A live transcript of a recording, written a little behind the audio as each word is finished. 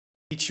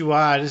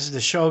Konnichiwa, this is the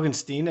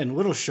Shogunstein and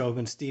Little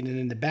Shogunstein, and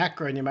in the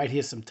background you might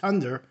hear some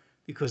thunder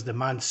because the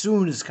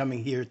monsoon is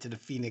coming here to the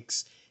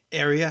Phoenix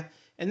area.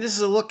 And this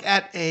is a look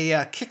at a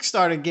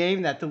Kickstarter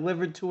game that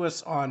delivered to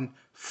us on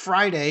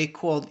Friday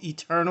called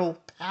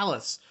Eternal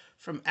Palace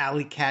from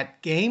Alley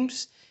Cat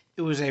Games.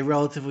 It was a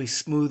relatively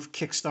smooth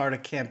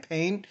Kickstarter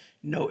campaign,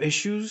 no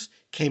issues,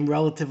 came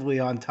relatively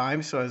on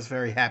time, so I was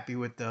very happy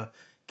with the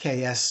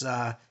KS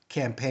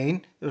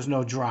campaign. There was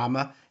no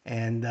drama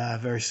and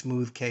very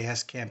smooth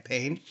KS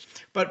campaign.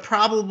 But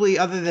probably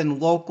other than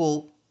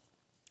local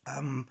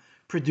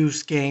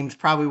produced games,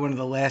 probably one of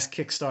the last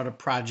Kickstarter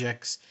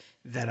projects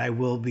that I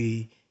will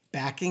be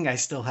backing. I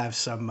still have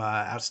some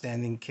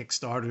outstanding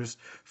Kickstarters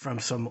from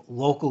some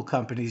local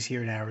companies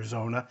here in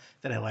Arizona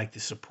that I like to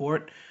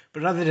support.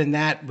 But other than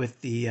that, with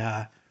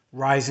the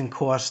rising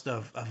cost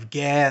of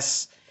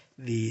gas,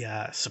 the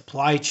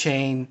supply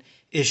chain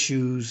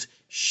issues,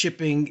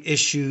 shipping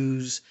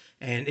issues,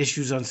 and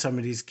issues on some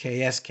of these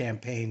KS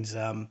campaigns,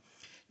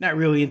 not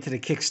really into the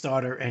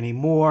Kickstarter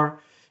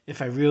anymore.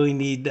 If I really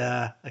need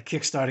a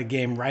Kickstarter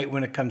game right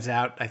when it comes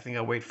out, I think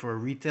I'll wait for a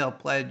retail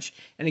pledge.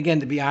 And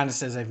again, to be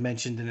honest, as I've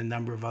mentioned in a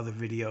number of other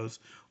videos,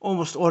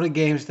 almost all the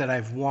games that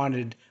I've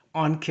wanted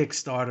on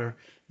Kickstarter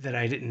that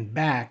I didn't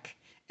back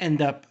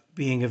end up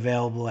being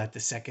available at the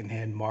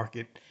secondhand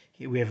market.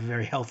 We have a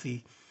very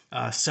healthy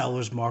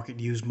seller's market,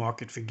 used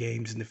market for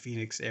games in the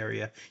Phoenix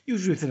area,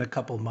 usually within a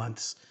couple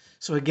months.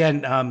 So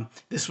again,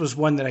 this was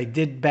one that I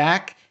did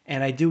back,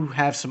 and I do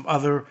have some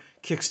other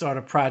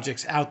Kickstarter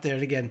projects out there.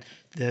 And again,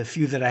 the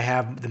few that I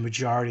have, the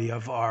majority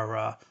of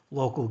are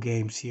local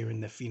games here in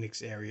the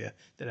Phoenix area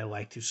that I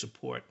like to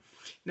support.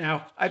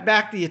 Now, I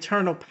backed the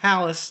Eternal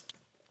Palace.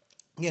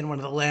 Again, one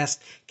of the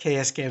last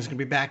KS games I'm going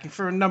to be backing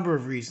for a number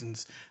of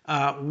reasons.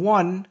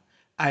 One,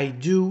 I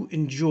do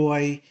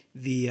enjoy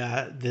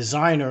the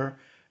designer.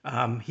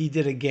 He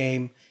did a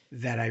game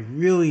that I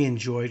really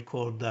enjoyed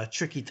called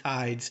Tricky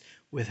Tides,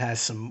 which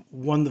has some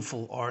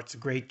wonderful art. It's a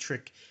great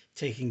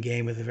trick-taking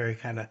game with a very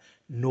kind of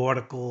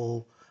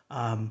nautical,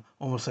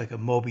 almost like a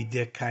Moby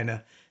Dick kind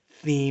of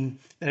theme.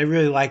 And I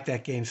really like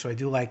that game, so I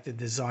do like the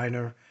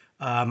designer.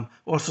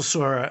 Also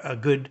saw a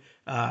good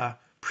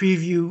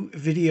preview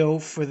video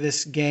for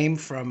this game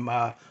from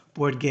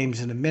Board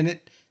Games in a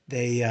Minute.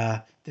 They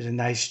did a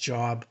nice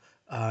job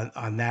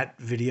on that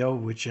video,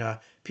 which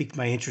piqued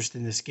my interest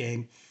in this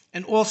game.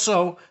 And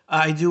also,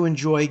 I do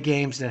enjoy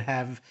games that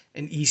have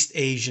an East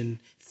Asian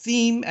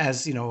theme.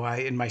 As you know,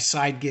 in my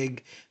side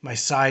gig, my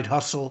side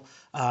hustle,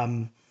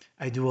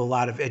 I do a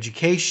lot of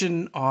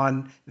education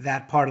on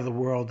that part of the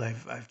world.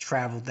 I've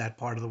traveled that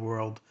part of the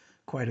world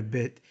quite a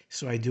bit,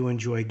 so I do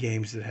enjoy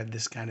games that have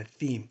this kind of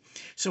theme.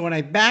 So when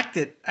I backed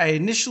it, I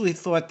initially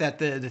thought that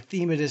the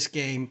theme of this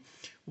game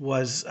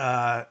was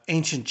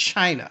ancient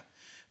China,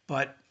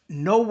 but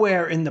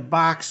nowhere in the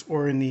box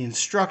or in the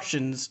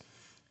instructions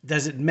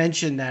does it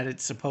mention that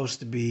it's supposed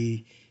to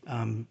be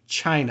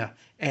China.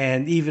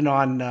 And even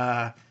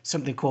on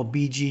something called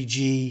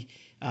BGG,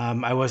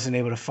 I wasn't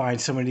able to find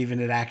someone even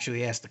had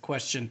actually asked a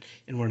question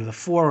in one of the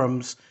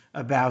forums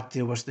about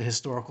what's the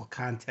historical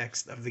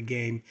context of the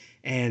game,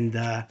 and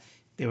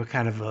they were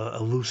kind of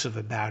elusive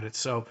about it.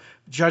 So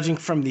judging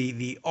from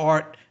the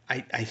art,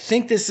 I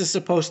think this is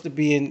supposed to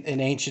be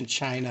in ancient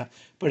China,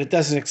 but it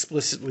doesn't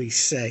explicitly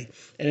say.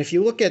 And if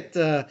you look at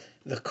the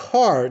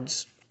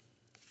cards,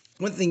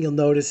 one thing you'll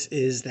notice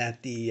is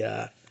that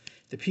the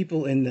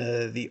people in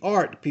the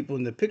art, people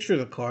in the picture of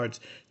the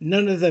cards,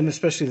 none of them,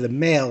 especially the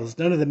males,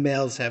 none of the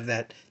males have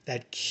that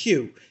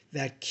Q.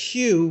 That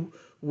Q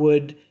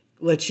would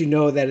let you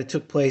know that it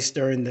took place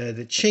during the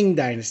Qing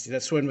dynasty.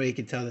 That's one way you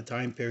can tell the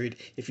time period.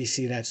 If you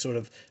see that sort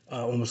of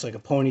almost like a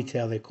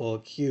ponytail, they call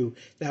it Q.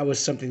 That was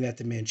something that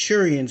the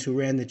Manchurians, who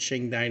ran the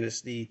Qing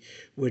dynasty,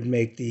 would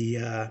make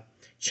the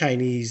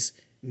Chinese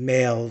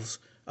males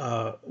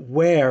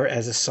wear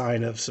as a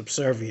sign of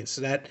subservience.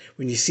 So that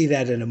when you see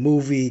that in a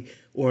movie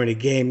or in a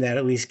game, that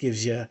at least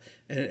gives you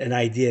an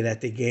idea that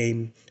the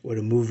game or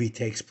the movie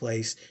takes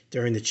place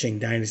during the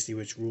Qing dynasty,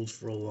 which ruled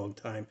for a long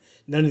time.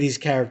 None of these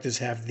characters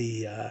have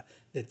the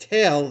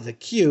tail, the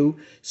Q,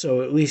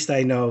 so at least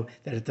I know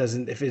that it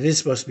doesn't, if it is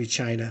supposed to be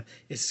China,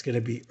 it's going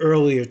to be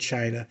earlier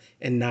China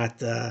and not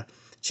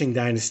Qing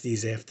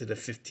dynasties after the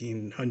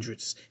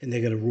 1500s, and they're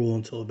going to rule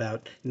until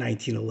about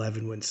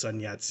 1911 when Sun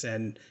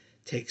Yat-sen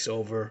takes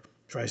over,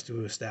 tries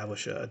to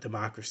establish a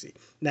democracy.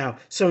 Now,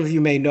 some of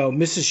you may know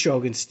Mrs.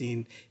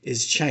 Shogunstein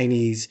is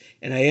Chinese,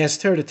 and I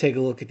asked her to take a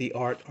look at the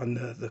art on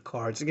the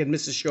cards. Again,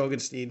 Mrs.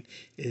 Shogunstein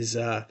is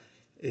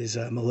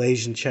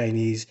Malaysian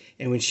Chinese,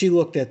 and when she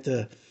looked at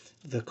the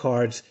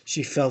cards,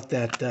 she felt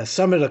that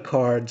some of the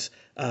cards,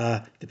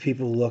 the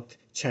people looked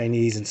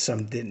Chinese and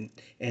some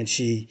didn't, and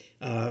she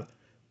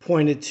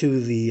pointed to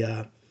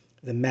the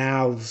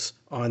mouths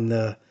on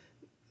the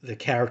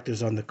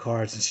characters on the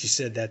cards, and she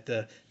said that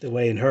the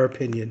way, in her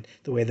opinion,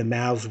 the way the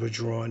mouths were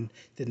drawn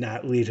did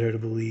not lead her to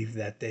believe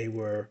that they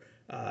were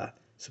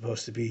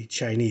supposed to be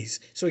Chinese.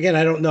 So again,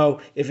 I don't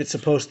know if it's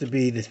supposed to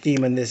be, the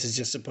theme on this is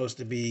just supposed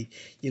to be,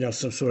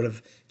 some sort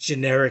of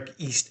generic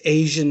East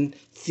Asian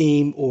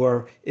theme,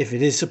 or if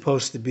it is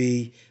supposed to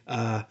be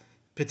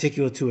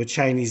particular to a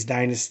Chinese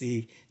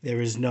dynasty.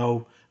 There is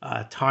no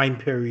time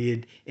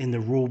period in the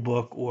rule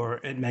book or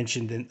it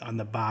mentioned on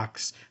the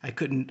box.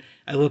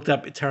 I looked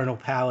up Eternal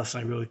Palace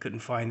and I really couldn't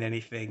find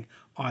anything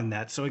on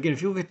that. So again,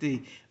 if you look at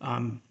the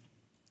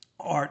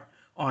art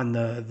on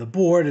the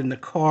board and the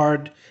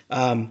card,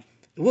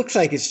 it looks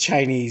like it's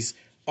Chinese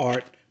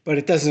art, but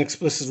it doesn't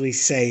explicitly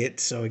say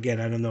it. So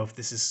again, I don't know if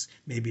this is,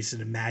 maybe it's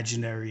an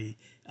imaginary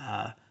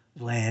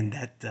land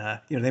that,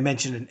 they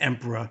mentioned an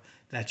emperor,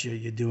 that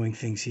you're doing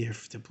things here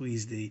to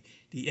please the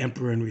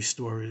emperor and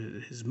restore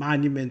his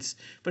monuments,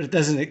 but it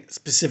doesn't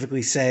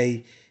specifically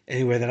say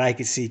anywhere that I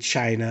could see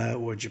China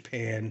or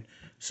Japan.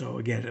 So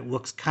again, it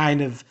looks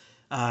kind of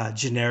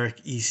generic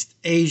East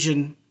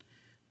Asian,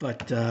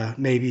 but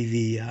maybe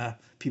the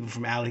people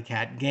from Alley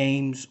Cat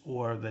Games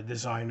or the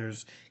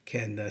designers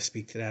can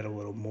speak to that a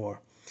little more.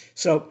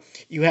 So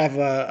you have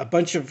a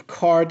bunch of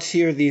cards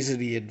here. These are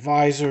the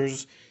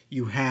advisors.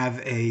 You have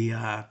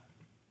a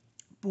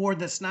board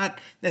that's not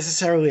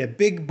necessarily a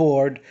big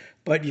board,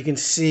 but you can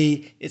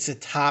see it's a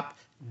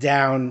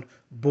top-down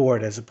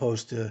board as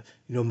opposed to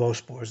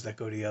most boards that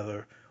go the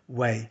other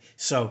way.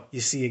 So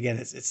you see again,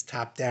 it's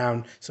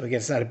top-down. So again,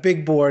 it's not a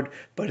big board,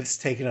 but it's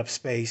taking up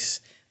space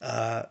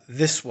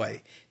this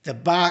way. The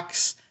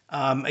box,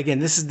 again,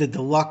 this is the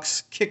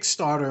deluxe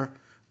Kickstarter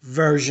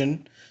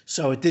version.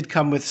 So it did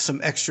come with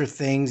some extra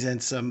things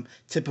and some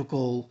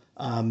typical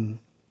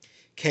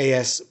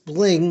KS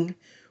bling,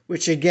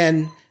 which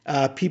again,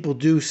 people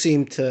do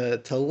seem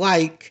to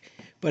like.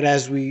 But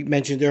as we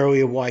mentioned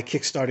earlier, why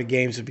Kickstarter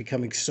games are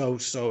becoming so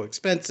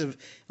expensive,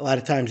 a lot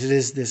of times it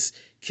is this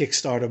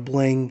Kickstarter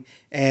bling.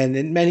 And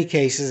in many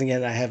cases,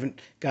 again, I haven't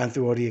gone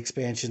through all the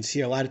expansions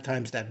here, a lot of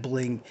times that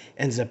bling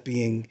ends up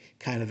being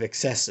kind of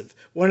excessive.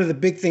 One of the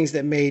big things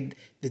that made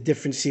the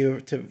difference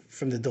here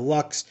from the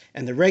deluxe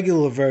and the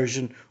regular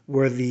version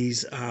were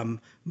these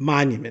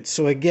monuments.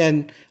 So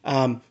again,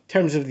 in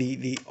terms of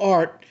the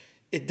art,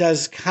 it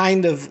does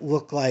kind of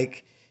look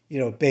like,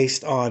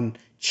 based on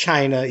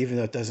China, even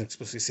though it doesn't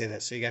explicitly say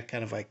that. So you got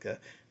kind of like the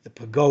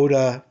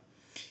pagoda.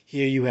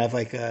 Here you have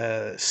like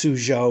a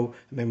Suzhou. I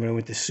remember when I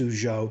went to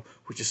Suzhou,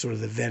 which is sort of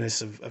the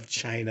Venice of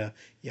China.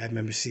 Yeah, I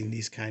remember seeing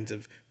these kinds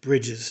of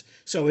bridges.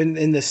 So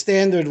in the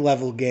standard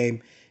level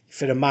game,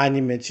 for the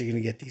monuments, you're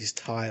going to get these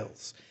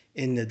tiles.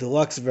 In the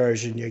deluxe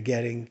version, you're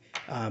getting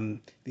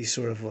these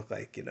sort of look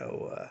like,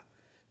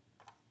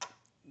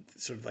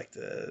 sort of like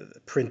the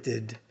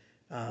printed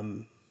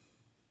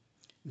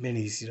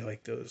minis,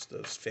 like those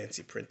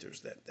fancy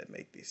printers that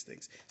make these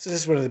things. So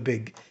this is one of the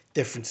big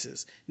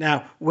differences.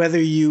 Now, whether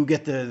you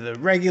get the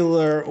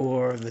regular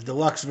or the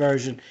deluxe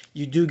version,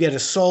 you do get a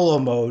solo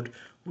mode,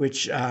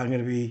 which I'm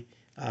going to be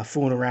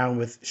fooling around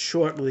with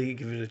shortly,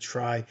 give it a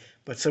try.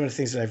 But some of the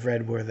things that I've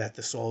read were that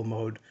the solo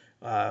mode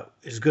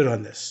is good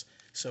on this.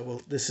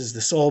 So this is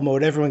the solo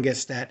mode. Everyone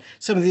gets that.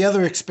 Some of the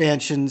other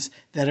expansions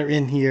that are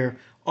in here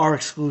are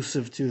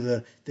exclusive to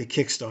the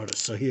Kickstarter.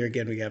 So here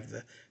again, we have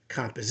the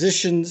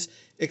compositions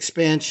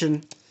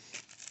expansion.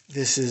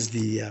 This is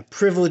the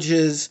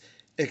privileges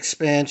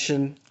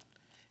expansion,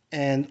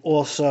 and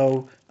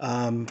also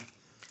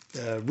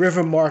the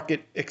river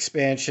market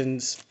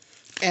expansions.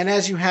 And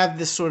as you have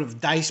this sort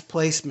of dice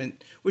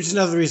placement, which is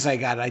another reason I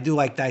got it. I do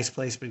like dice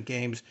placement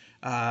games.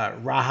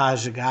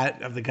 Rahaj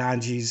of the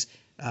Ganges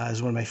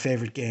is one of my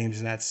favorite games,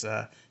 and that's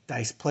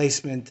dice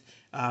placement.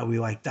 We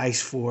like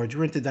Dice Forge.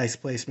 We're into dice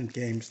placement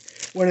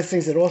games. One of the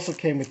things that also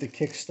came with the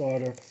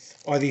Kickstarter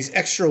are these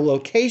extra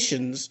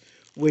locations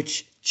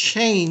which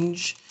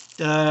change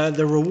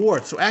the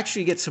reward. So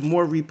actually you get some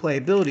more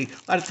replayability.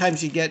 A lot of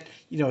times you get,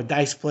 a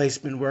dice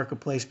placement, worker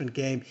placement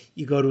game.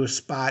 You go to a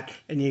spot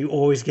and you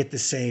always get the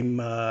same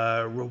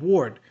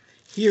reward.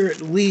 Here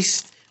at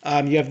least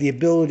you have the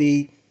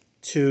ability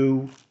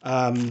to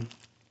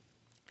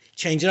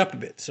change it up a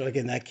bit. So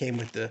again, that came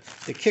with the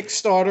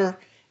Kickstarter.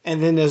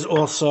 And then there's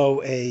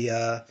also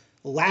a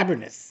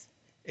Labyrinth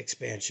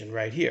expansion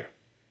right here.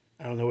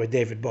 I don't know where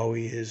David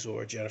Bowie is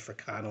or Jennifer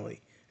Connelly.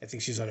 I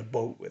think she's on a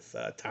boat with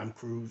Tom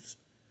Cruise.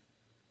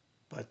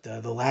 But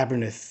the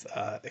Labyrinth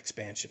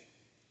expansion.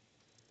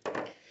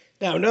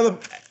 Now, another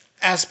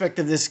aspect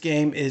of this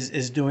game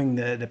is doing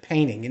the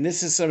painting. And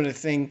this is some of the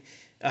thing,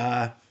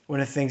 one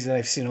of the things that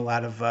I've seen a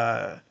lot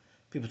of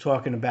people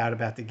talking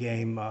about the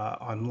game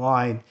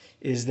online,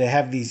 is they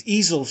have these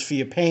easels for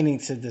your painting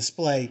to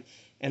display.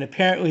 And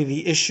apparently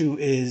the issue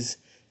is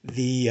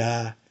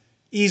the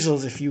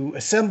easels, if you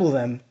assemble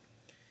them,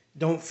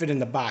 don't fit in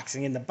the box.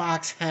 And in the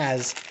box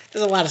there's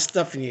a lot of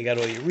stuff in here. You got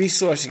all your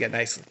resources, you got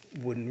nice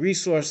wooden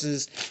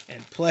resources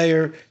and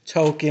player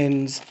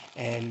tokens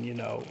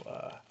and,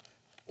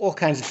 all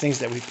kinds of things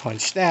that we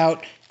punched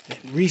out,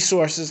 and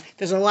resources.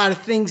 There's a lot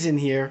of things in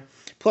here,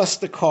 plus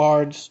the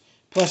cards,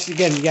 plus,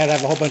 again, you got to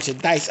have a whole bunch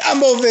of dice.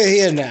 I'm over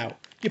here now.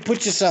 You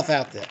put yourself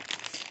out there.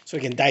 So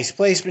again, dice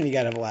placement, you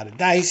got to have a lot of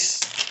dice.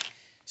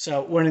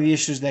 So one of the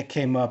issues that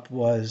came up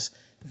was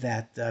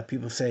that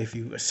people say if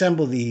you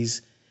assemble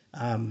these,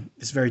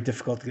 it's very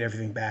difficult to get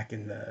everything back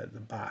in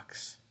the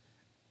box.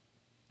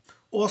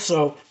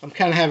 Also, I'm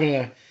kind of having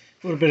a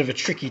little bit of a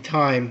tricky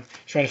time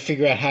trying to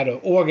figure out how to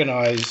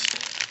organize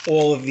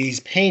all of these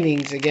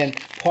paintings. Again,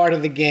 part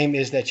of the game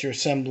is that you're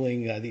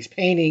assembling these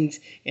paintings,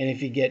 and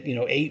if you get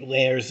 8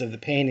 layers of the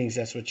paintings,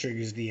 that's what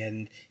triggers the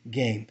end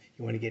game.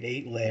 You want to get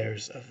 8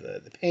 layers of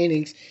the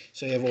paintings.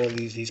 So you have all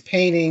these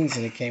paintings,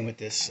 and it came with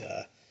this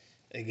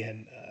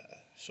again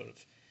sort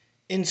of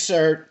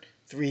insert,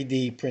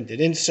 3D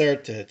printed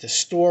insert to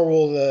store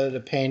all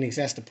the paintings.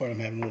 That's the part I'm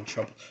having a little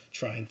trouble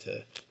trying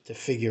to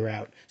figure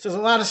out. So there's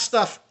a lot of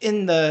stuff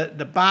in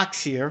the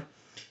box here.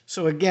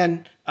 So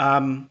again,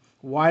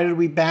 why did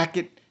we back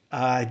it?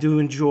 I do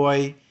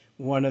enjoy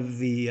one of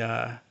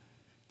the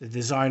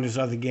designers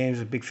of the games.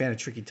 I'm a big fan of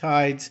Tricky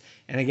Tides.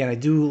 And again, I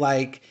do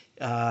like,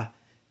 I'm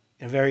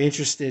very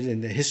interested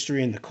in the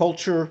history and the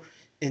culture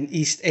in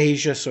East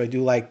Asia. So I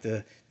do like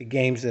the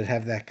games that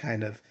have that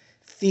kind of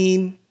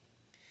theme.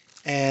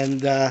 And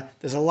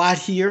there's a lot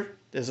here.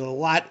 There's a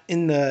lot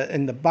in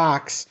the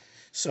box.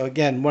 So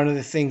again, one of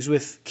the things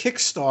with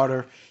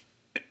Kickstarter,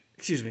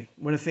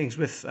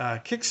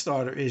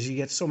 Kickstarter is you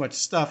get so much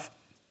stuff.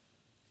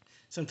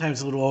 Sometimes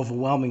it's a little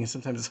overwhelming, and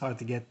sometimes it's hard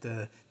to get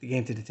the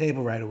game to the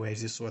table right away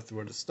as you sort through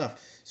all the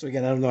stuff. So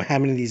again, I don't know how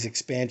many of these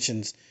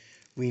expansions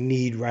we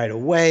need right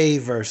away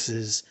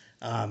versus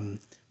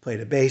play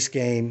the base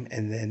game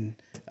and then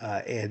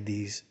add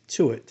these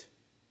to it.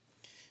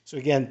 So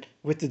again,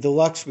 with the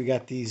Deluxe, we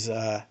got these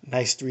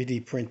nice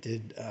 3D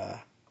printed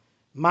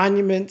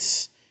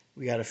monuments.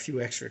 We got a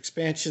few extra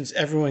expansions.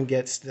 Everyone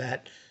gets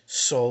that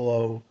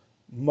solo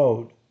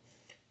mode.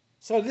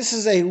 So this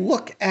is a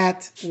look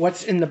at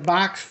what's in the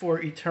box for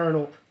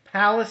Eternal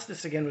Palace.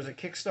 This again was a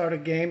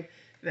Kickstarter game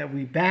that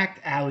we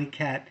backed, Alley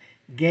Cat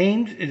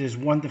Games. It is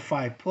 1 to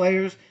 5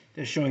 players.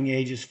 They're showing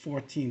ages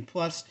 14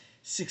 plus,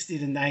 60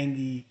 to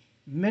 90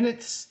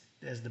 minutes.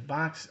 There's the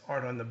box.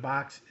 Art on the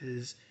box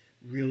is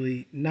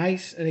really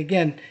nice. And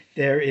again,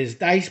 there is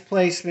dice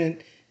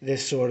placement,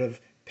 this sort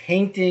of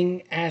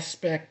painting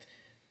aspect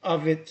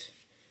of it,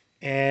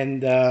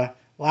 and a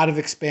lot of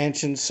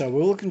expansions. So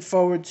we're looking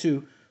forward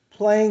to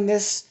playing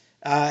this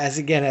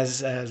as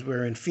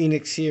we're in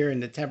Phoenix here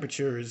and the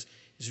temperature is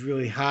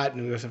really hot,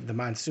 and we also have the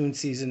monsoon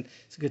season.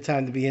 It's a good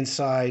time to be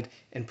inside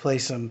and play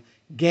some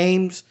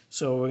games.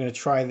 So we're going to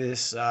try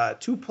this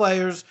 2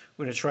 players.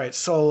 We're going to try it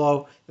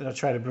solo. Then I'll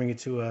try to bring it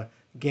to a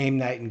game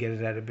night and get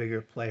it at a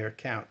bigger player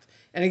count.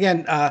 And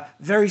again,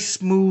 very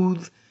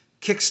smooth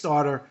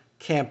Kickstarter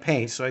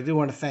campaign. So I do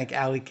want to thank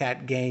Alley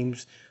Cat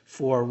Games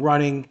for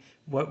running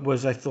what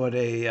was, I thought,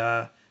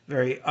 a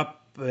very up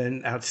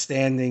and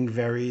outstanding,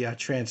 very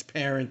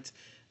transparent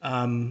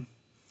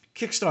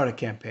Kickstarter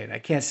campaign. I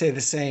can't say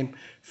the same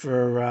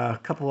for a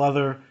couple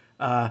other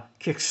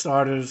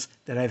Kickstarters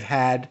that I've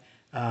had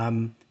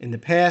in the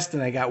past,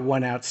 and I got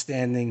one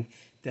outstanding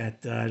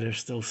that there's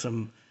still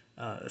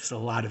a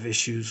lot of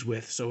issues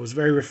with. So it was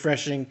very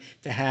refreshing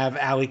to have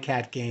Alley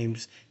Cat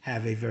Games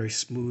have a very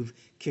smooth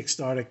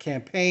Kickstarter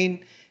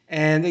campaign.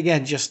 And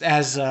again, just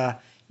as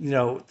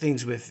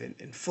things with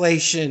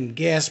inflation,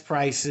 gas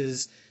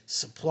prices,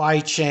 supply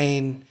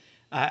chain,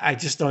 I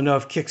just don't know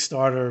if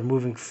Kickstarter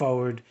moving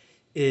forward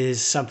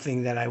is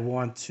something that I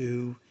want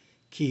to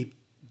keep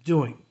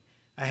doing.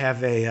 I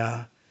have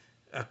a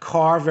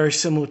car very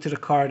similar to the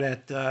car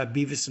that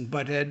Beavis and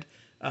Butthead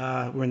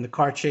were in the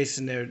car chase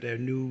in their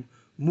new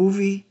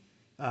movie.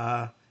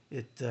 I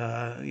have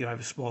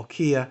a small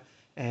Kia,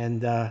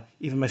 and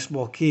even my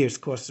small Kia is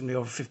costing me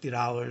over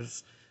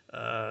 $50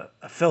 a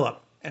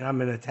fill-up, and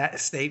I'm in a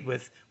state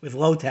with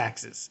low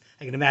taxes.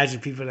 I can imagine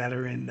people that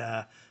are in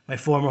my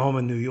former home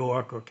in New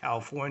York or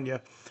California,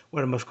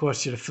 what it must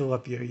cost you to fill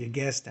up your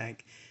gas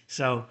tank.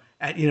 So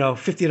at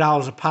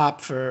 $50 a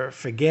pop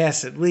for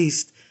gas at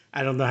least,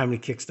 I don't know how many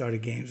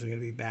Kickstarter games I'm going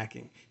to be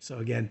backing. So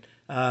again,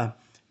 going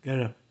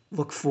to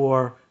look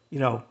for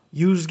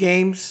used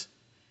games,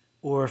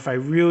 or if I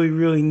really,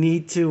 really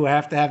need to, I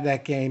have to have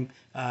that game,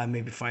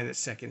 maybe find it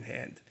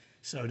secondhand.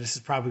 So this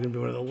is probably going to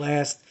be one of the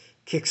last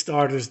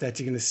Kickstarters that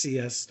you're going to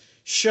see us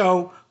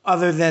show,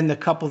 other than the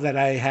couple that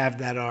I have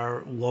that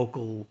are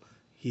local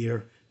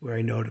here, where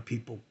I know the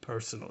people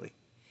personally.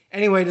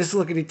 Anyway, this is a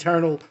look at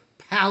Eternal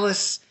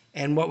Palace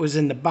and what was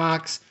in the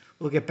box.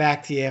 We'll get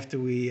back to you after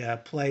we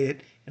play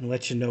it and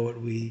let you know what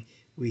we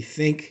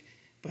think.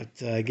 But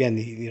again,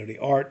 the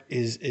art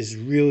is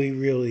really,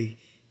 really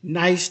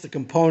nice. The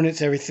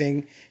components,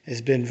 everything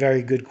has been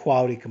very good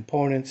quality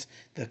components.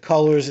 The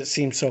colors, it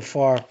seems so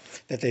far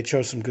that they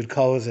chose some good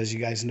colors. As you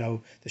guys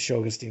know, the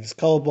Shogunstein is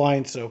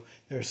colorblind, so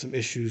there are some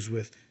issues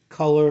with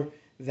color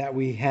that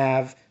we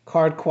have.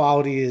 Card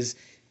quality is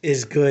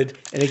good.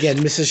 And again,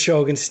 Mrs.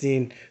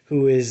 Shogunstein,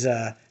 who is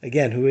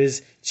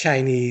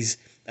Chinese,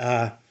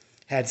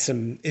 had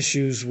some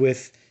issues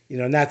with,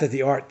 not that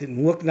the art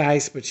didn't look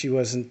nice, but she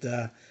wasn't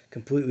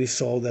completely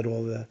sold that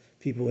all the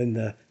people in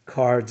the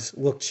cards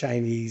looked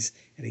Chinese.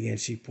 And again,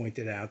 she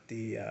pointed out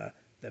the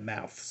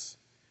mouths.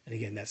 And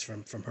again, that's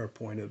from her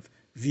point of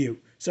view.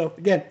 So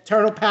again,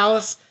 Eternal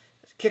Palace,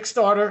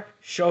 Kickstarter,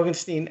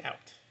 Shogunstein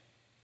out.